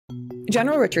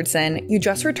General Richardson, you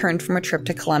just returned from a trip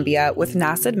to Colombia with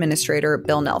NASA Administrator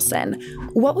Bill Nelson.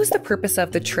 What was the purpose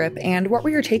of the trip and what were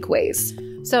your takeaways?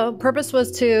 So purpose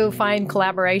was to find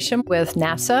collaboration with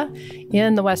NASA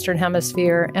in the Western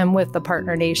Hemisphere and with the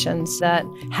partner nations that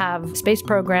have space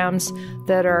programs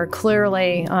that are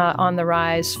clearly on the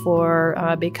rise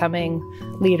for becoming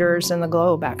leaders in the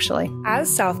globe, actually. As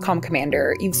SOUTHCOM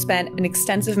Commander, you've spent an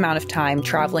extensive amount of time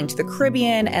traveling to the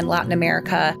Caribbean and Latin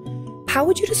America. How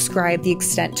would you describe the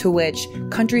extent to which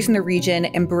countries in the region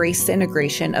embrace the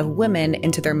integration of women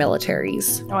into their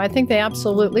militaries? Oh, I think they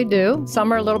absolutely do.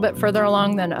 Some are a little bit further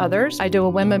along than others. I do a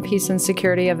Women, Peace, and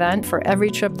Security event for every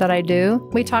trip that I do.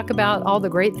 We talk about all the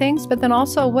great things, but then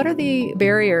also what are the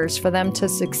barriers for them to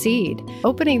succeed?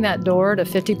 Opening that door to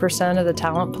 50% of the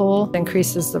talent pool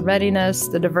increases the readiness,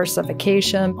 the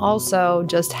diversification, also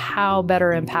just how better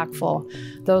impactful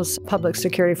those public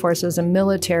security forces and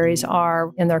militaries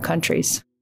are in their countries.